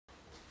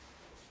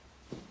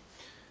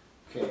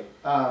Okay.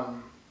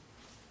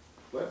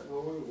 What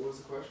was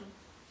the question?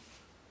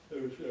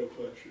 There was no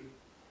question.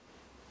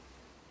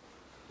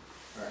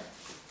 All right.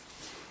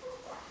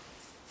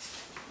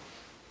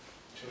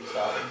 Should we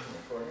stop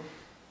recording?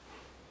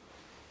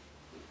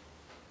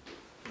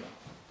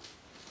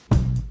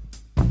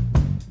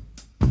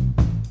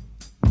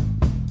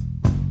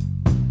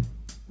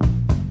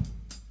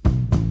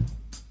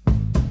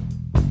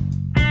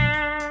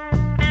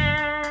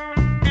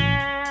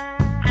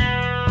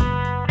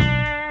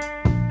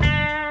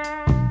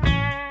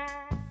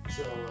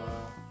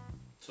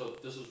 So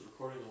this is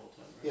recording the whole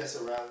time, right? Yeah,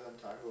 so rather than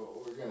talk about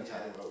what we're going to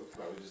talk about, we could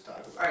probably just talk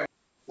about. Alright,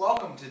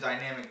 welcome to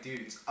Dynamic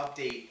Dudes,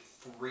 update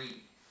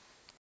 3.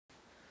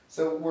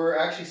 So we're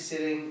actually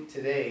sitting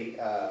today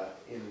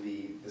in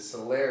the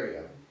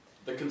solarium.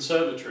 The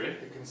conservatory.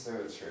 The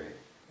conservatory.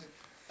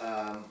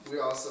 We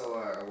also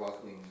are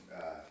welcoming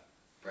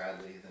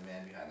Bradley, the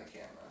man behind the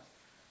camera,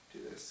 to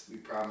this. We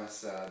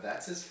promise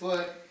that's his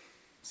foot.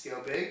 See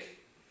how big?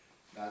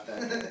 Not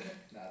that big.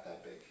 Not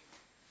that big.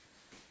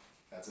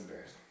 That's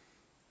embarrassing.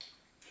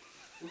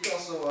 We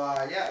also,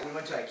 we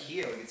went to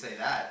IKEA, we could say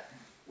that.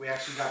 We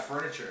actually got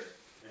furniture.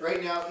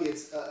 Right now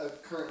it's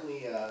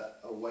currently a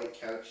white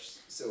couch,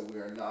 so we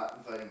are not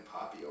inviting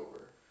Poppy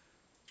over.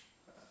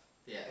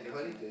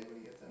 Anybody? Did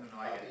anybody get that? No,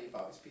 I get it.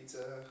 Poppy's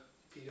Pizza,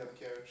 peed on the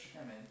couch.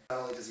 Yeah, man.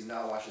 Not only does he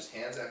not wash his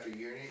hands after he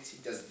urinates, he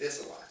does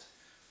this a lot,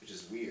 which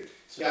is weird.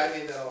 Yeah, I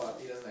mean that a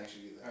lot. He doesn't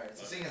actually do that. Alright,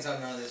 so seeing as how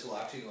none of this will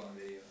actually go on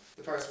video.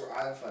 The parts where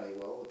I'm funny,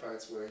 well, the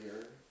parts where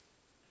you're...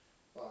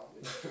 Well, we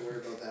don't have to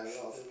worry about that at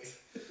all, do we?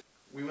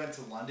 We went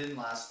to London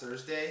last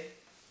Thursday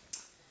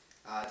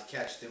to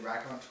catch the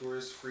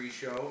Raconteurs free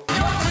show.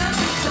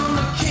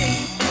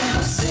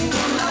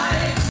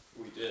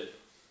 We did.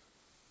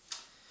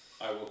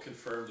 I will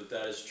confirm that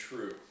that is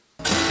true.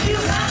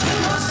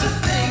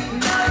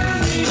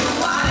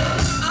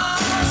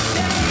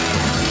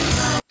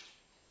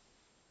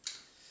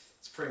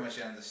 It's pretty much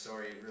the end of the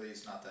story. It really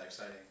is not that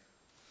exciting.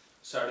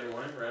 Saturday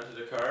morning, rented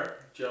a car,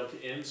 jumped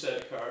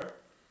inside a car,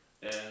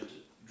 and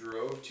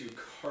drove to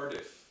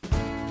Cardiff.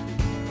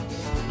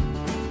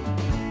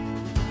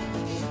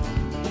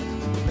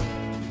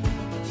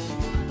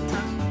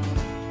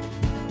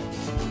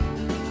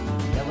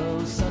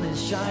 Yellow sun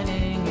is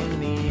shining in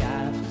the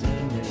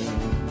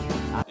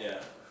afternoon.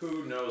 Yeah,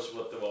 who knows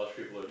what the Welsh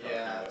people are talking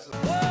about.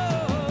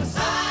 Whoa,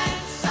 sign,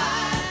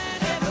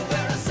 sign,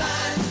 everywhere a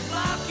sign.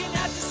 Looking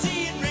out to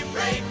scenery,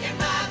 breaking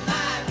my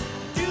mind.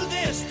 Do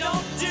this,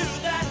 don't do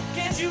that,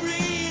 can't you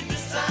read the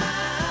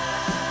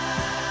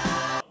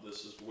sign?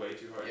 This is way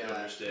too hard to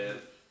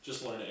understand.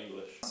 Just learn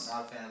English. I'm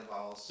not a fan of the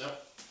vowels.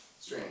 Nope.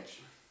 Strange.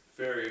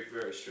 Very,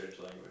 very strange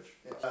language.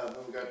 Yeah.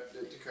 When we got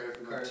to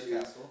Cardiff, we went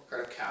to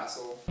Cardiff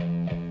Castle.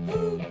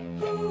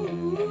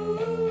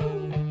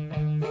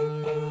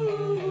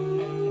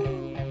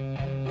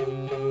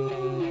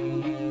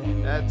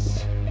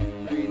 That's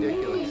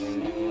ridiculous.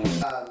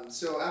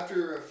 So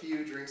after a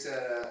few drinks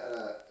at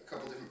a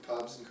couple different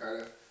pubs in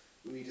Cardiff,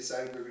 we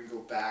decided we were going to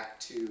go back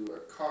to our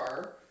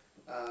car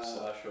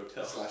Slash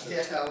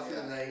hotel for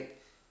the night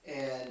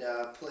and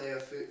play a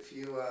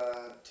few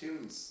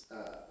tunes.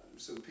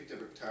 So we picked up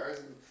our guitars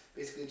and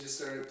basically just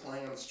started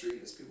playing on the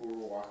street as people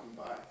were walking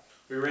by.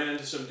 We ran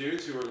into some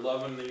dudes who were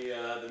loving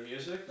the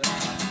music.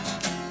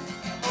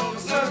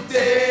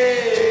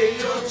 Someday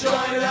you'll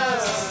join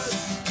us,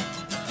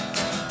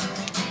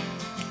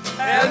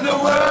 and the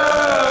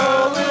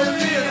world will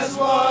be as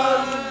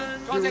one.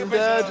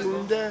 Imagine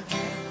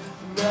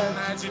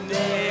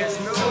there's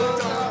no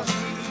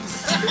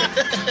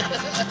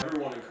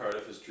Everyone in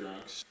Cardiff is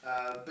drunks.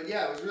 But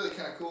yeah, it was really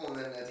kind of cool. And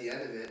then at the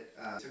end of it,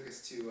 took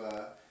us to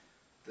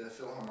the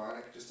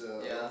Philharmonic, just a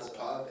local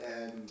pub,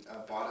 and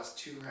bought us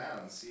 2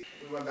 rounds.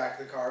 We went back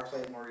to the car,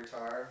 played more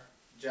guitar.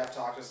 Jeff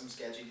talked to some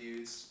sketchy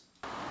dudes.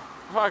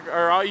 Fuck,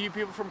 are all you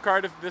people from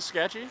Cardiff this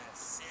sketchy?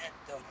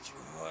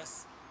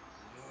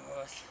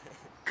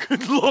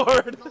 Good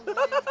lord!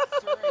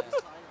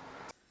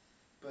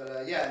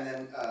 But yeah, and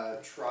then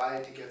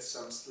tried to get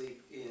some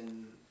sleep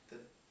in the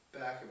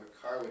back of a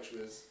car, which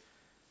was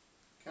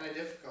kind of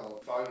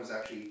difficult. Fogg was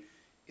actually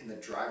in the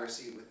driver's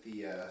seat with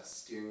the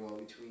steering wheel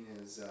between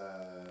his...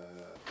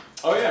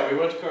 Oh yeah, we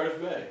went to Cardiff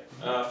Bay.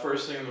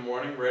 First thing in the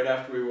morning, right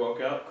after we woke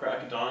up,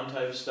 crack of dawn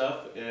type of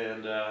stuff,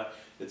 and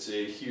it's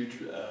a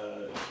hugely...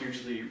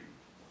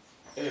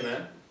 Hey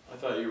man, I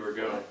thought you were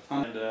going.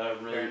 And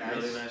really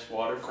nice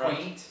waterfront.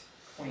 Quaint.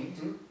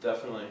 Mm-hmm.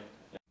 Definitely.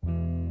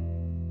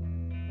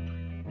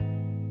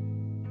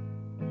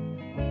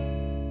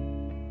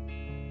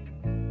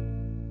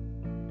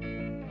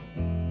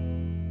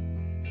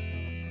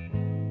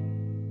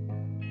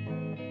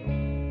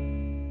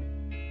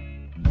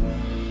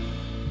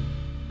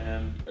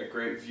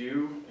 Great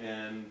view,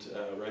 and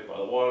right by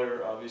the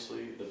water,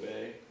 obviously, the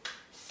bay.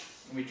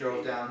 We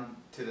drove down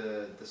to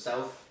the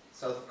south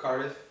of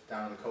Cardiff,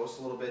 down to the coast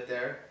a little bit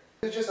there.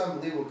 It's just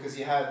unbelievable because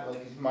you had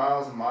like these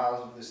miles and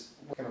miles of this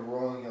kind of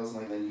rolling hills,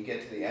 and then you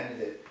get to the end of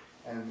it,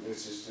 and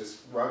it's just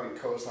this rugged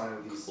coastline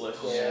with these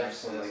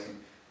cliffs and like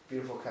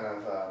beautiful kind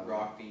of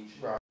rock beach.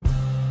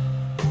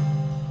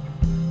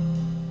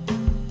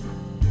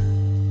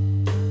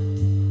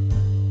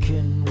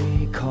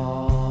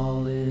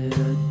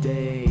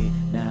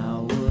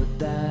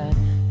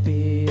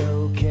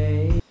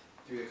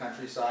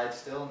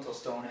 still until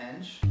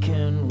Stonehenge.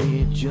 Can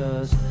we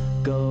just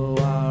go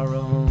our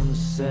own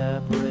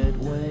separate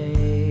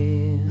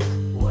ways?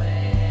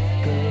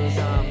 'Cause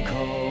I'm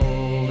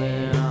cold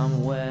and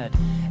I'm wet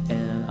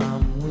and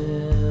I'm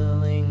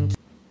willing to.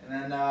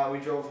 And then we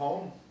drove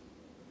home.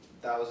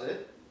 That was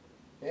it.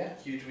 Yeah.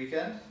 Huge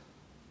weekend.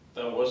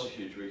 That was a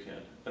huge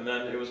weekend. And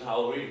then it was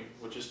Halloween,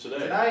 which is today.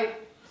 Tonight.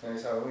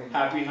 Nice Halloween.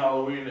 Happy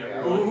Halloween,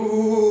 everyone.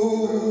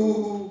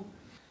 Ooh.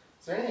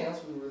 Is there anything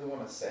else we really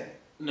want to say?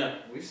 No.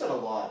 We've said a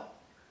lot.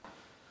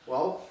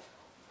 Well,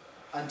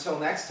 until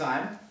next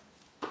time.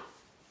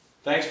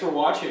 Thanks for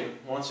watching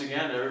once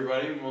again,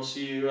 everybody. And we'll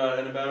see you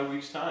in about a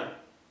week's time.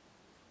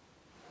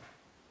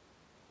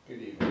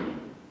 Good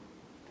evening.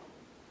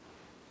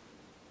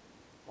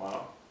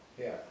 Wow.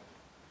 Yeah.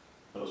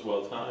 That was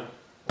well timed.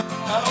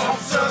 I hope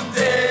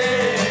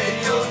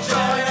someday you'll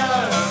join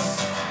us,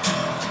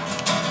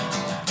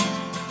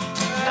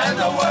 and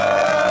the world